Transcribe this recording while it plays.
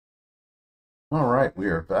All right, we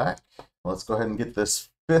are back. Let's go ahead and get this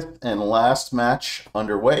fifth and last match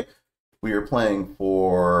underway. We are playing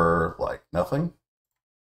for like nothing.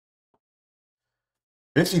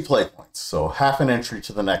 50 play points, so half an entry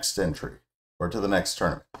to the next entry or to the next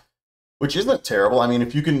tournament, which isn't terrible. I mean,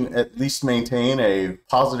 if you can at least maintain a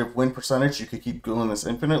positive win percentage, you could keep doing this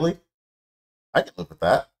infinitely. I can live with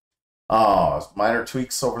that. Minor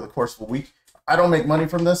tweaks over the course of a week. I don't make money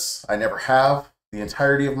from this. I never have. The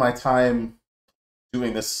entirety of my time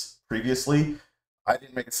doing this previously, I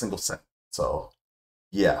didn't make a single cent. So,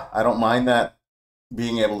 yeah, I don't mind that.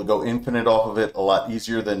 Being able to go infinite off of it a lot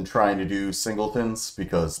easier than trying to do singletons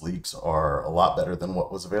because leagues are a lot better than what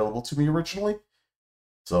was available to me originally.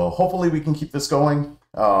 So hopefully we can keep this going.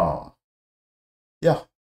 Yeah,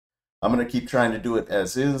 I'm going to keep trying to do it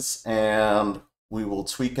as is, and we will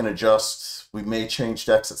tweak and adjust. We may change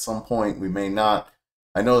decks at some point. We may not.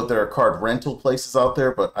 I know that there are card rental places out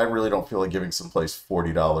there, but I really don't feel like giving some place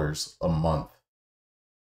 $40 a month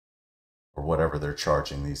or whatever they're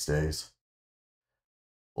charging these days.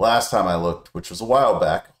 Last time I looked, which was a while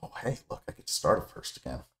back, oh, hey, look, I get to start it first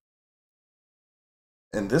again.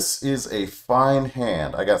 And this is a fine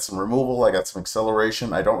hand. I got some removal, I got some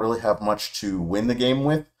acceleration. I don't really have much to win the game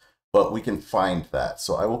with, but we can find that.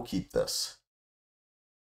 So I will keep this.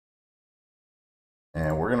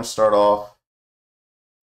 And we're going to start off.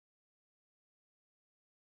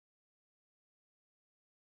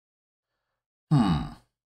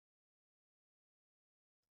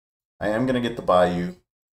 I am going to get the Bayou.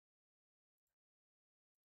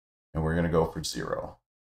 And we're going to go for 0.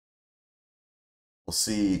 We'll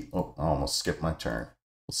see. Oh, I almost skipped my turn.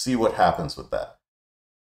 We'll see what happens with that.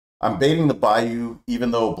 I'm baiting the Bayou, even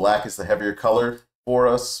though black is the heavier color for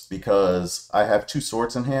us, because I have 2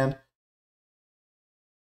 swords in hand.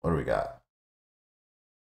 What do we got?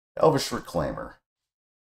 Elvish Reclaimer.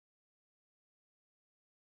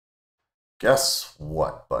 Guess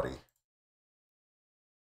what, buddy?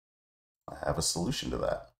 I have a solution to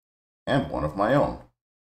that, and one of my own.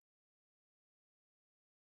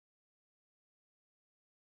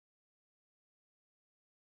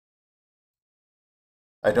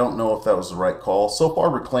 I don't know if that was the right call. So far,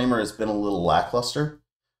 Reclaimer has been a little lackluster,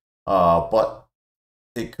 but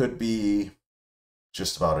it could be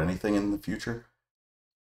just about anything in the future.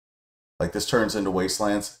 Like this turns into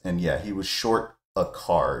Wastelands, and yeah, he was short a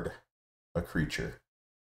card, a creature.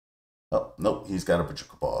 Oh, nope, he's got a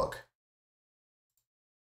Bajuka Bog.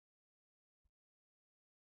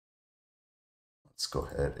 Let's go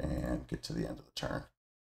ahead and get to the end of the turn.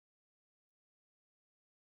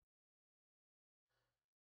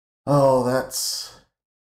 Oh, that's...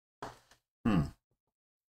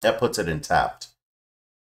 That puts it in tapped.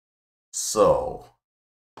 So...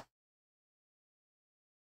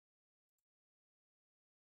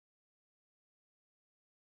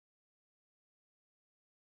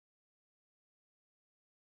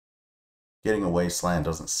 Getting a Wasteland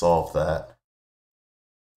doesn't solve that.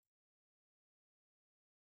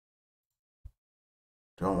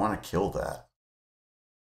 Do I want to kill that?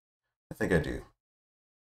 I think I do.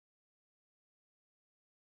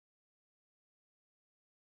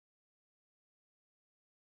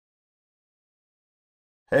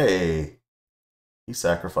 Hey, he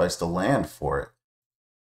sacrificed a land for it.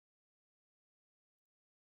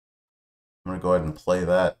 I'm going to go ahead and play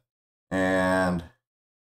that. And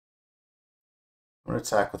I'm going to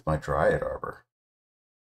attack with my Dryad Arbor.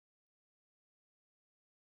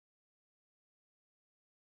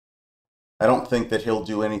 I don't think that he'll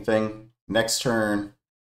do anything. Next turn,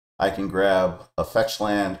 I can grab a fetch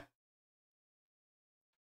land,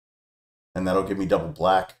 and that'll give me double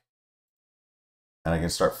black. And I can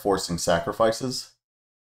start forcing sacrifices.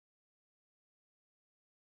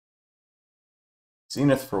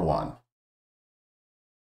 Zenith for 1.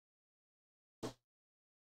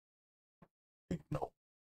 Nope.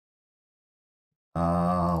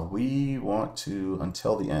 We want to,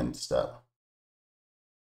 until the end step,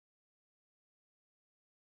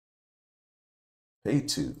 pay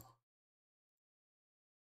 2.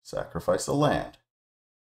 Sacrifice a land.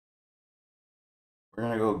 We're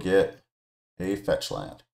going to go get a fetch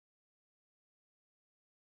land.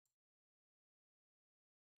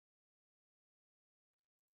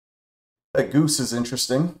 That goose is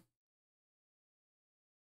interesting.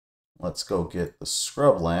 Let's go get the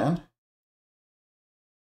scrub land.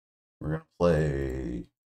 We're going to play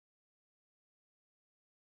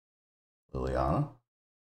Liliana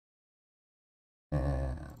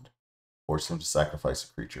and force him to sacrifice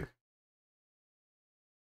a creature.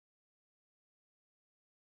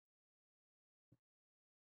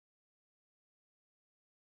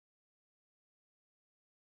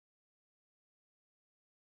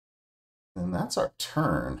 And that's our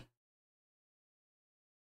turn.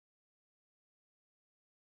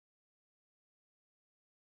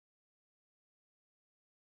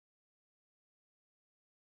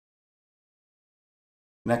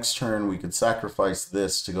 Next turn, we could sacrifice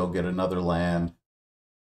this to go get another land.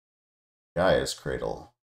 Gaia's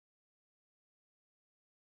Cradle.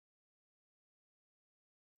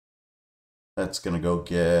 That's going to go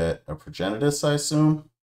get a Progenitus, I assume.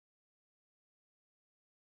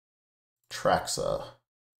 Traxa.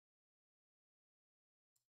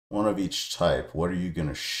 One of each type. What are you going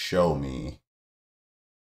to show me?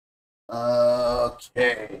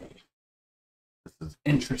 Okay. This is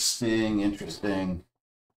interesting.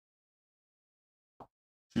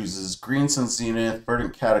 Chooses Green Sun Zenith,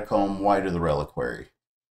 Verdant Catacomb, White of the Reliquary.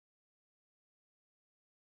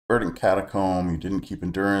 Verdant Catacomb, you didn't keep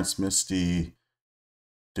Endurance, Misty,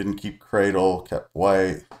 didn't keep Cradle, kept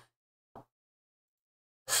White.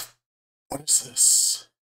 What is this?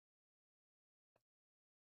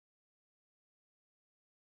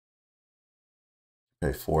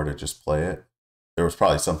 Pay 4 to just play it. There was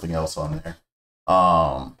probably something else on there.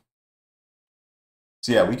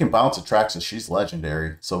 So yeah, we can bounce Atraxa. She's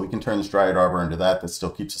legendary. So we can turn this Dryad Arbor into that. That still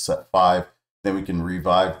keeps us at 5. Then we can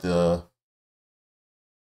revive the...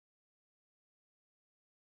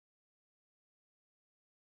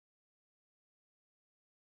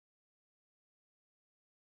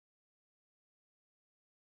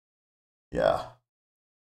 Yeah.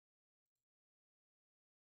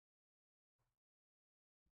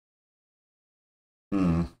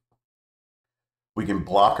 We can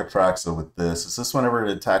block Atraxa with this. Is this whenever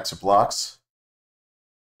it attacks or blocks?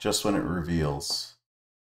 Just when it reveals.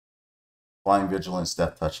 Flying Vigilance,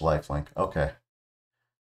 Death Touch, Lifelink. Okay.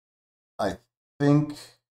 I think.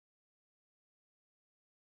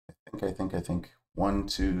 1,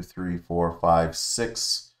 2, 3, 4, 5,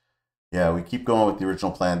 6. Yeah, we keep going with the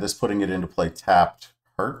original plan. This putting it into play tapped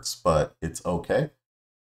hurts, but it's okay.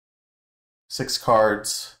 6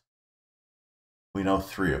 cards. We know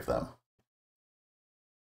 3 of them.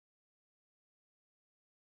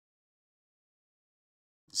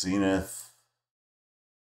 Zenith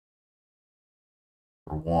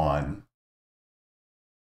for 1.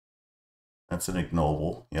 That's an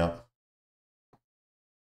ignoble. Yep.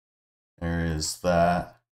 There is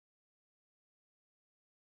that.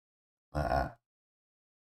 That.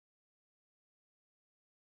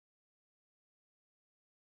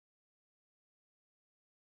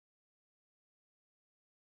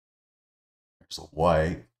 There's a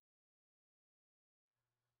white.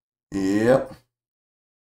 Yep.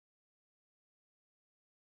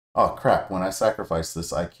 Oh, crap. When I sacrifice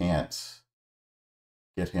this, I can't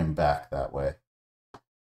get him back that way.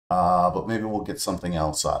 But maybe we'll get something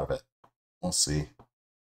else out of it. We'll see.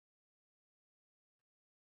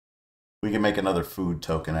 We can make another food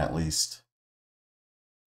token at least.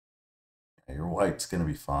 Yeah, your white's going to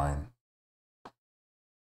be fine.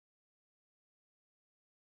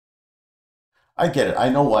 I get it. I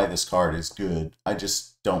know why this card is good. I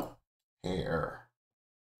just don't care.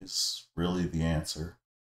 Is really the answer.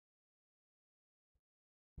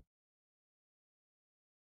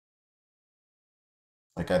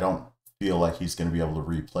 Like, I don't feel like he's going to be able to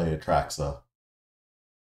replay Atraxa.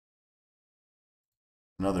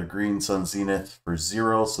 Another Green Sun Zenith for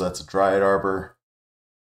 0, so that's a Dryad Arbor.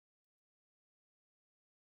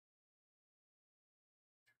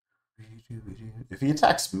 If he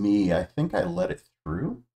attacks me, I think I let it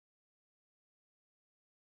through.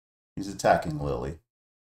 He's attacking Lily.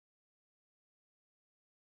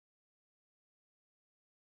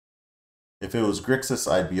 If it was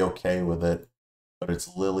Grixis, I'd be okay with it, but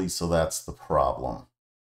it's Lily, so that's the problem.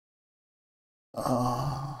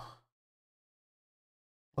 I'd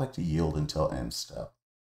like to yield until end step.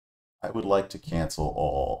 I would like to cancel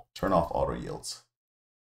all, turn off auto yields.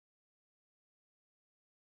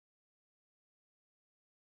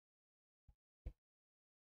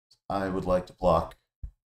 I would like to block.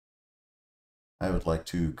 I would like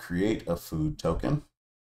to create a food token.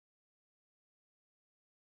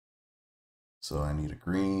 So I need a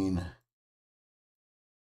green.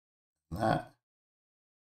 That.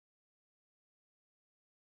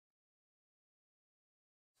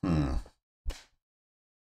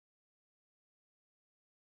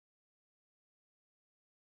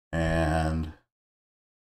 And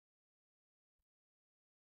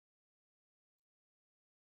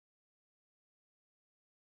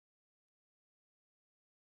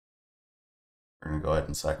we're going to go ahead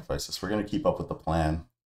and sacrifice this. We're going to keep up with the plan.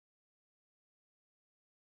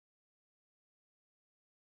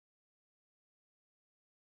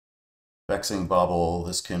 Vexing Bauble,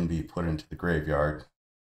 this can be put into the graveyard.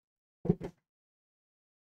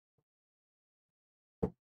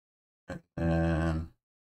 And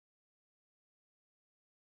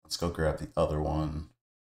let's go grab the other one.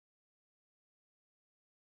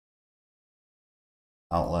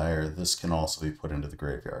 Outlier, this can also be put into the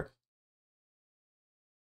graveyard.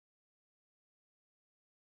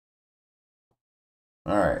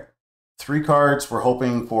 All right. 3 cards. We're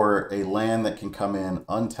hoping for a land that can come in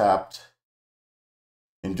untapped.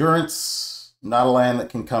 Endurance, not a land that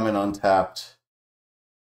can come in untapped.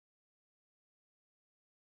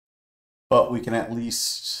 But we can at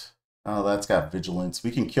least... Oh, that's got Vigilance.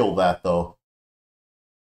 We can kill that, though.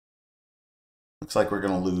 Looks like we're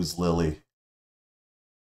going to lose Lily.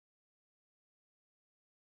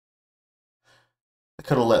 I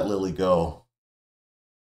could have let Lily go.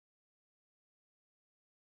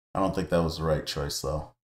 I don't think that was the right choice,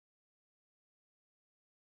 though.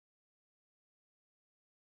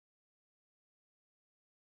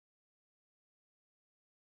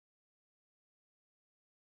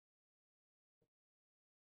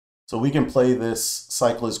 So we can play this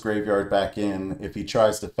Cyclist Graveyard back in if he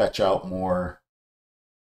tries to fetch out more.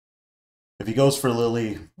 If he goes for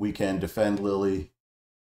Lily, we can defend Lily.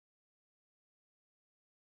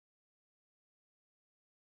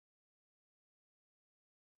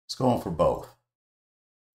 Let's go for both.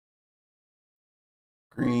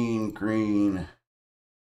 Green, green.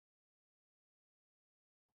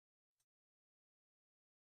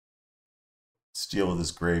 Let's deal with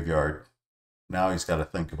his graveyard. Now he's got to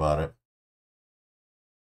think about it.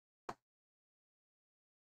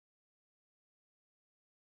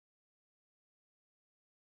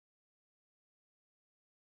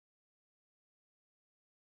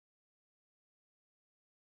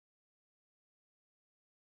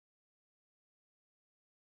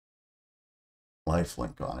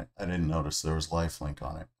 Lifelink on it. I didn't notice there was lifelink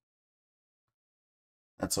on it.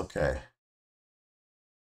 That's okay.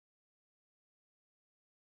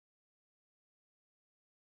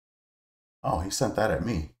 Oh, he sent that at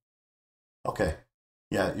me. Okay.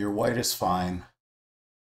 Yeah, your white is fine.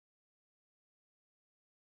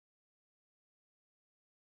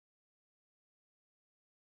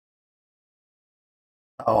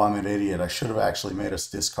 Oh, I'm an idiot. I should have actually made us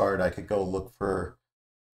discard. I could go look for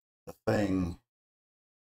the thing.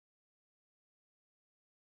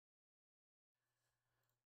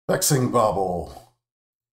 Vexing Bubble.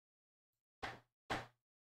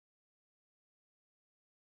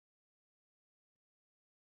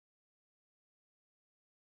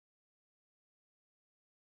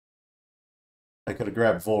 I could have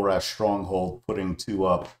grabbed Volrash Stronghold, putting 2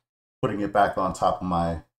 up, putting it back on top of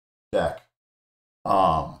my deck.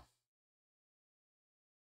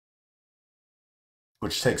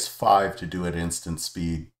 Which takes 5 to do it instant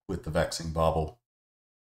speed with the Vexing Bubble.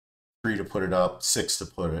 3 to put it up, 6 to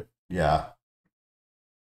put it, yeah.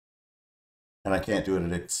 And I can't do it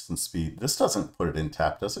at instant speed. This doesn't put it in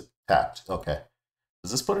tapped, does it? Tapped, okay.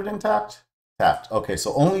 Does this put it in tapped? Tapped, okay,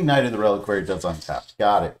 so only Knight of the Reliquary does untapped.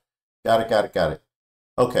 Got it. Got it.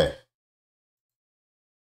 Okay.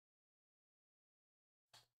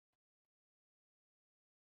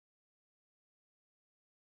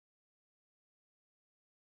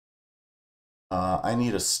 I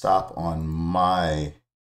need a stop on my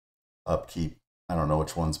upkeep. I don't know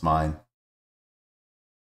which one's mine.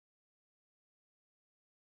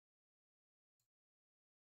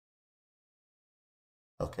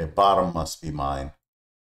 Okay, bottom must be mine.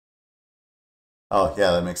 Oh,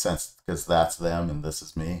 yeah, that makes sense, because that's them and this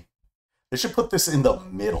is me. They should put this in the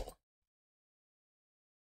middle.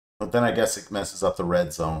 But then I guess it messes up the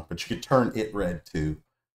red zone, but you could turn it red too.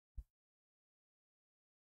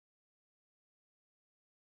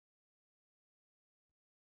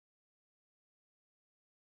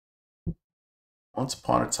 Once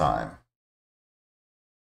upon a time.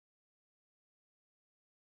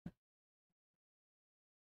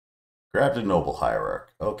 Grabbed a Noble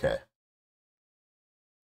Hierarch. Okay.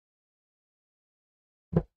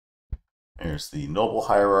 Here's the Noble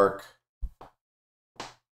Hierarch.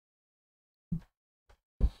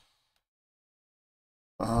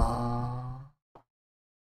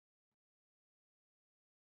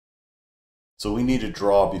 So we need to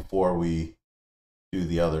draw before we do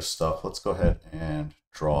the other stuff. Let's go ahead and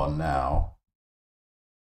draw now.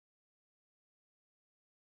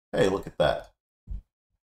 Hey, look at that.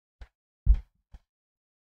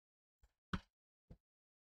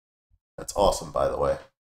 That's awesome, by the way.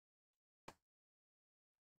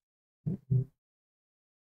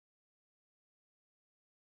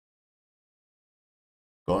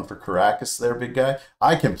 Going for Caracas there, big guy.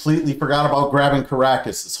 I completely forgot about grabbing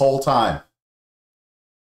Caracas this whole time.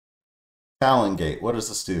 Talon Gate. What does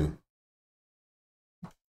this do?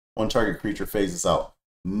 1 target creature phases out.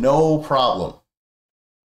 No problem.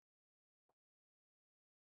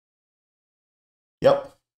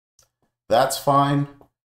 Yep, that's fine.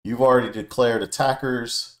 You've already declared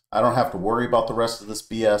attackers. I don't have to worry about the rest of this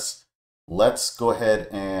BS. Let's go ahead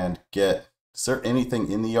and get, is there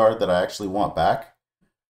anything in the yard that I actually want back?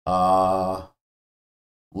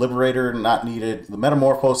 Liberator, not needed. The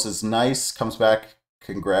Metamorphose is nice, comes back,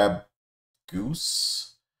 can grab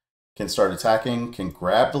Goose, can start attacking, can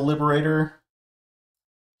grab the Liberator.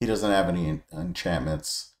 He doesn't have any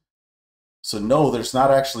enchantments. So no, there's not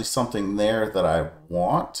actually something there that I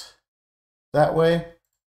want that way.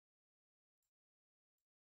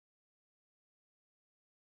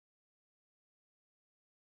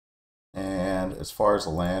 And as far as the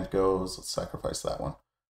land goes, let's sacrifice that one.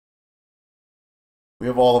 We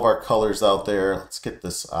have all of our colors out there. Let's get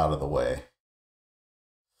this out of the way.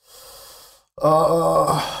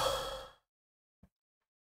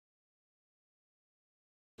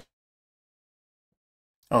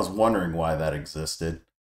 I was wondering why that existed,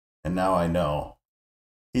 and now I know.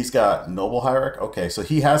 He's got Noble Hierarch. Okay, so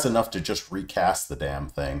he has enough to just recast the damn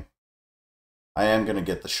thing. I am going to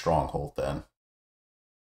get the Stronghold then.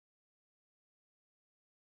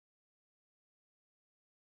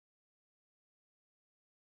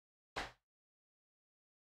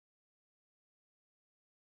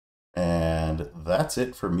 And that's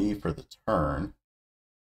it for me for the turn.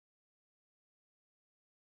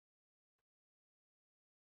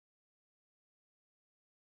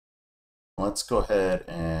 Let's go ahead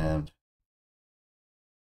and...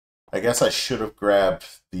 I guess I should have grabbed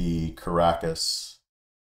the Caracas.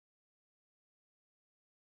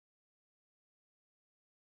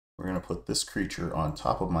 We're going to put this creature on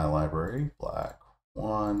top of my library. Black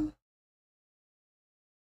 1.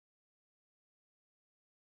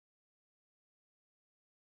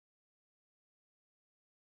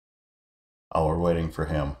 Oh, we're waiting for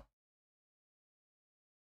him.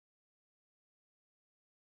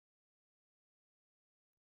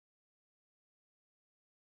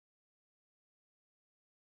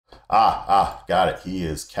 Got it. He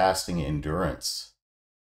is casting Endurance.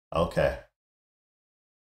 Okay.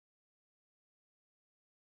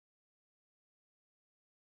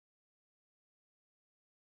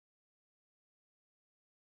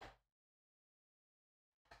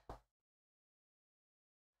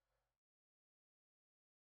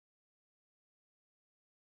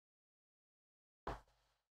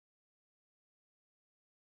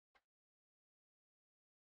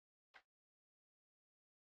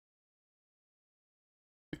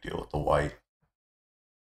 We deal with the white.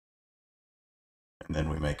 And then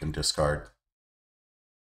we make him discard.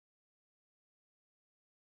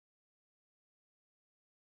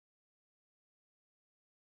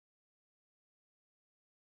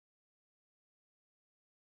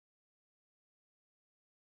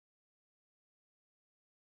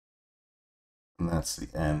 And that's the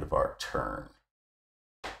end of our turn.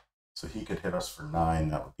 So he could hit us for 9.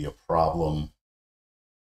 That would be a problem.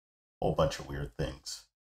 Whole bunch of weird things.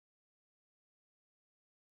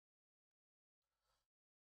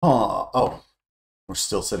 Oh, we're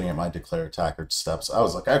still sitting at my declare attacker steps. I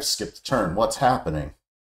was like, I've skipped a turn. What's happening?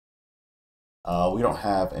 We don't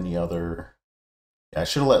have any other... Yeah, I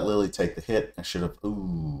should have let Lily take the hit. I should have...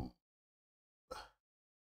 Ooh.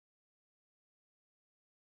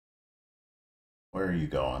 Where are you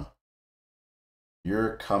going?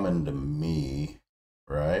 You're coming to me,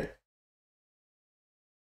 right?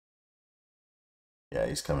 Yeah,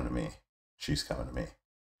 he's coming to me. She's coming to me.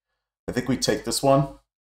 I think we take this one.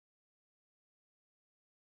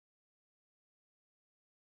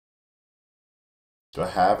 Do I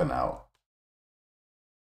have an out?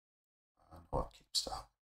 No upkeep stop.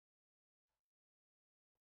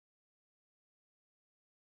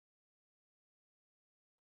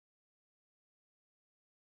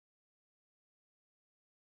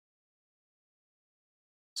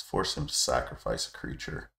 Let's force him to sacrifice a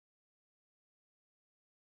creature.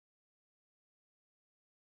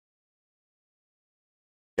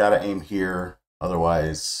 Gotta aim here,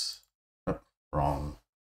 otherwise... Oh, wrong.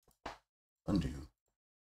 Undo.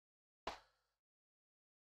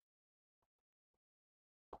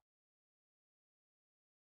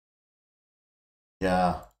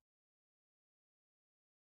 Yeah.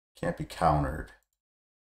 Can't be countered.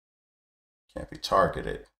 Can't be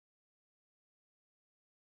targeted.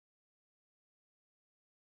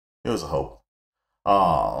 It was a hope.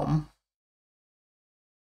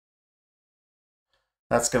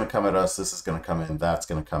 That's going to come at us. This is going to come in. That's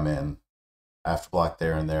going to come in. After block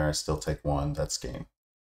there and there, I still take 1. That's game.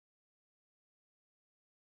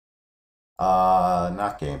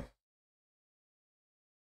 Not game.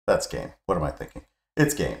 That's game. What am I thinking?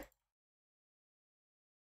 It's game.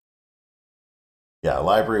 Yeah,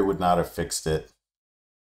 library would not have fixed it.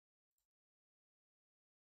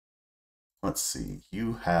 Let's see.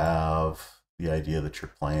 You have the idea that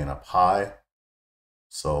you're playing up high.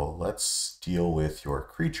 So let's deal with your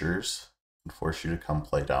creatures and force you to come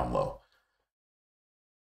play down low.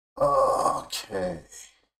 Okay.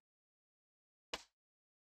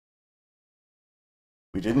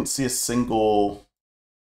 We didn't see a single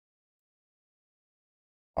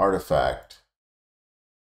artifact.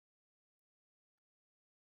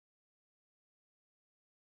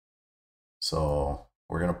 So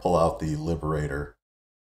we're going to pull out the Liberator.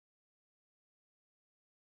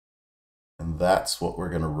 And that's what we're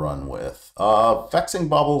going to run with. Vexing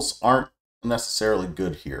Bubbles aren't necessarily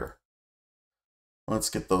good here. Let's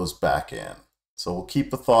get those back in. So we'll keep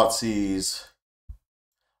the Thoughtseize.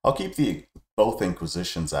 I'll keep the both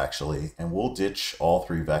Inquisitions, actually, and we'll ditch all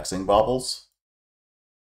 3 Vexing Baubles.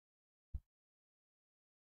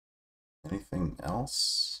 Anything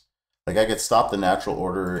else? Like, I could stop the Natural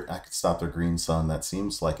Order. I could stop their Green Sun. That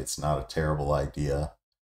seems like it's not a terrible idea.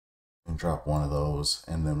 And drop one of those,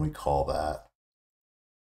 and then we call that.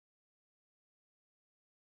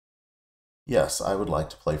 Yes, I would like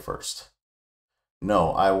to play first.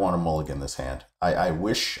 No, I want to mulligan this hand. I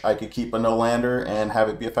wish I could keep a no-lander and have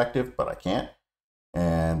it be effective, but I can't.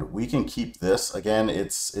 And we can keep this. Again,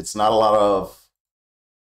 it's not a lot of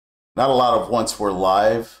once we're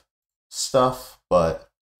live stuff, but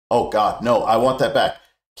oh god, no, I want that back.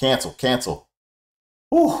 Cancel, cancel.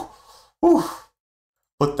 Ooh, ooh.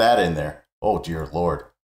 Put that in there. Oh dear lord.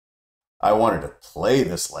 I wanted to play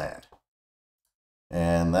this land.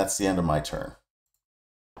 And that's the end of my turn.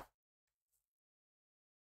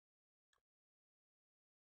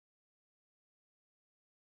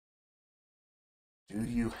 Do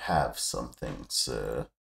you have something, sir?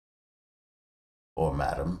 Or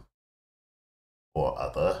madam? Or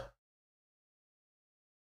other?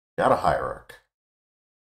 Got a hierarch.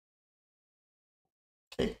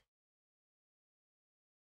 Okay.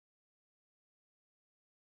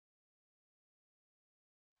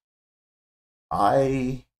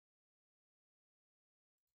 I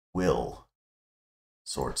will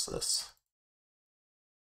source this.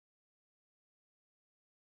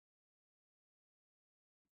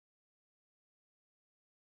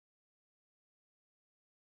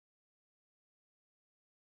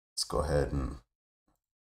 Let's go ahead and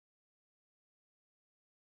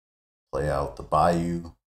play out the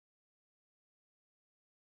Bayou.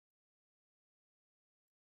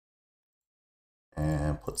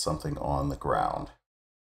 And put something on the ground.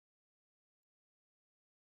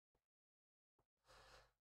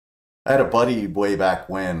 I had a buddy way back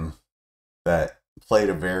when that played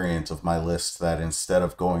a variant of my list that instead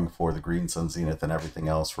of going for the Green Sun Zenith and everything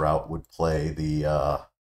else route would play the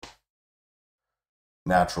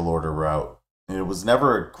Natural Order route. And it was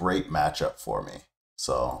never a great matchup for me.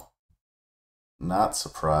 So, not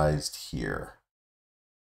surprised here.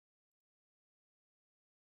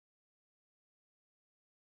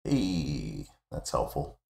 Hey, that's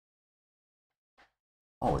helpful.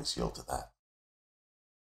 Always yield to that.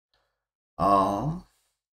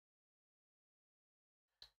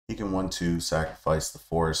 He can 1/2 sacrifice the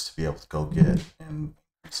forest to be able to go get and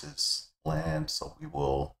increase his land, so we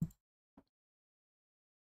will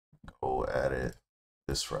go at it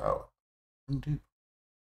this route.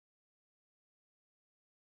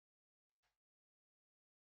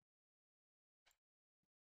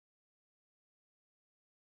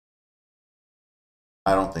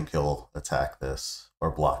 I don't think he'll attack this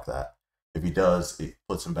or block that. If he does, it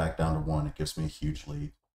puts him back down to 1. It gives me a huge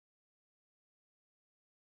lead.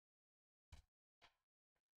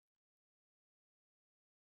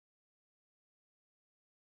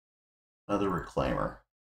 Another Reclaimer.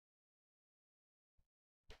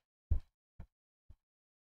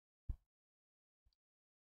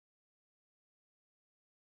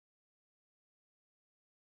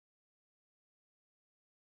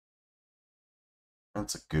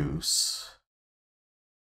 That's a Goose.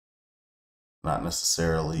 Not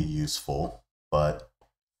necessarily useful, but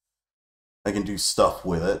I can do stuff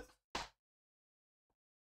with it.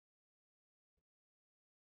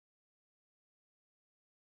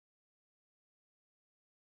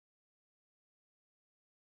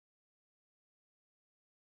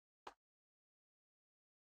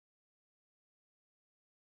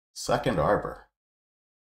 Second Arbor.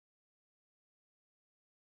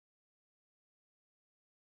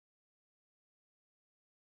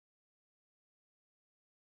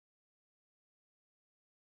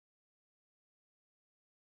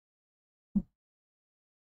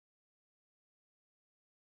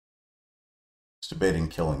 debating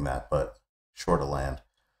killing that, but short of land.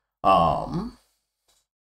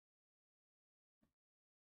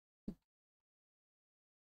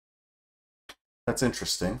 That's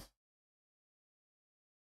interesting.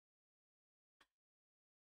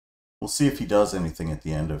 We'll see if he does anything at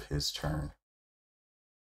the end of his turn.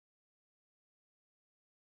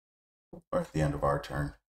 Or at the end of our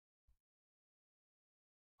turn.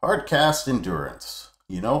 Hard cast Endurance.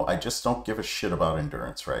 You know, I just don't give a shit about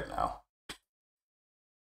Endurance right now.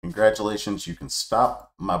 Congratulations, you can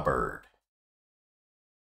stop my bird.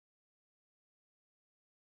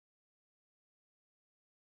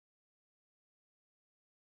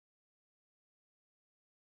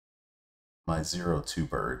 My 0-2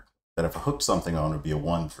 bird. That if I hooked something on, it would be a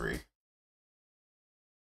 1-3.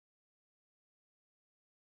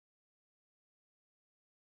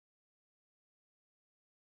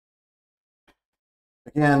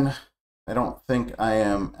 Again, I don't think I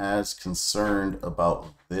am as concerned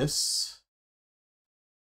about this.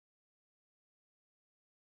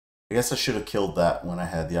 I guess I should have killed that when I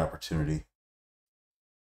had the opportunity.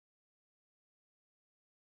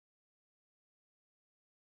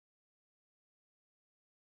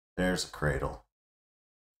 There's a cradle.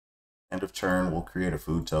 End of turn, we'll create a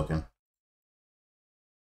food token.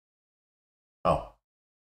 Oh.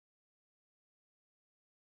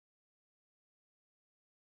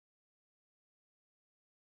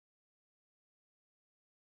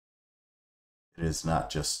 It is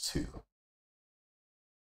not just 2.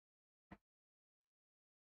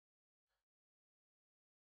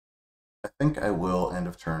 I think I will, end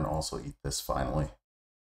of turn, also eat this finally.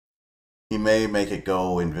 He may make it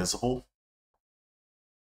go invisible.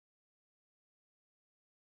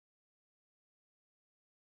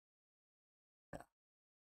 Yeah.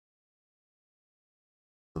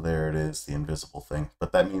 So there it is, the invisible thing.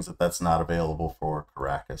 But that means that that's not available for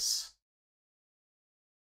Caracas.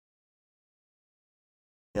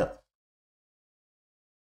 Yep.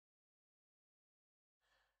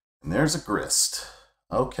 And there's a grist.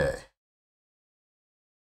 Okay.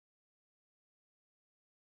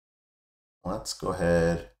 Let's go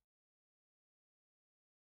ahead.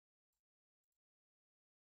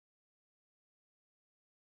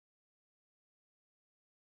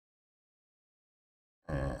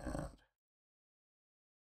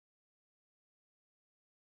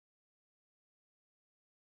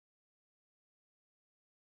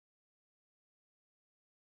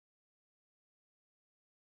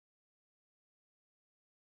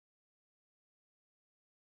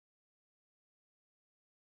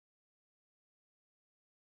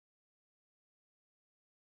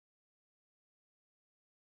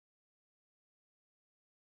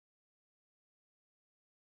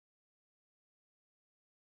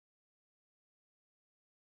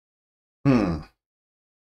 And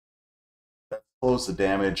that slows the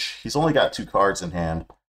damage. He's only got 2 cards in hand.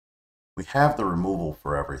 We have the removal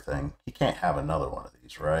for everything. He can't have another one of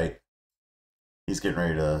these, right? He's getting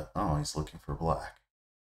ready to... Oh, he's looking for black.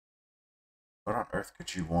 What on earth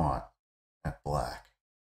could you want at black?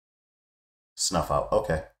 Snuff out.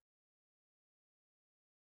 Okay.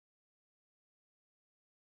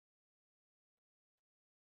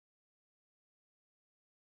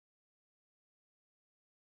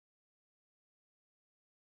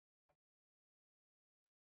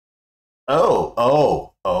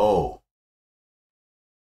 Oh.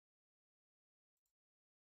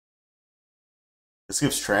 This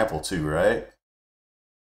gives trample too, right?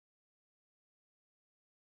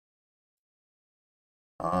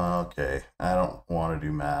 Okay, I don't want to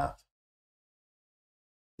do math.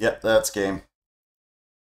 Yep, that's game.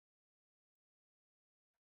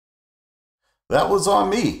 That was on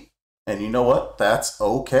me. And you know what? That's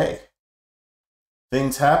okay.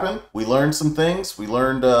 Things happen. We learned some things. We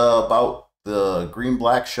learned about the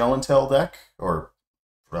green-black show and tell deck, or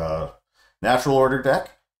natural order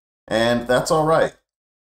deck, and that's all right.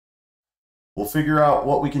 We'll figure out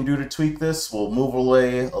what we can do to tweak this. We'll move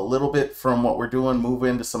away a little bit from what we're doing, move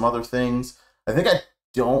into some other things. I think I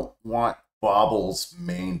don't want Bobble's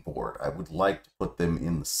main board. I would like to put them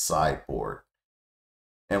in the sideboard.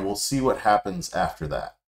 And we'll see what happens after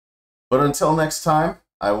that. But until next time,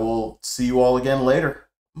 I will see you all again later.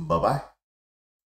 Bye-bye.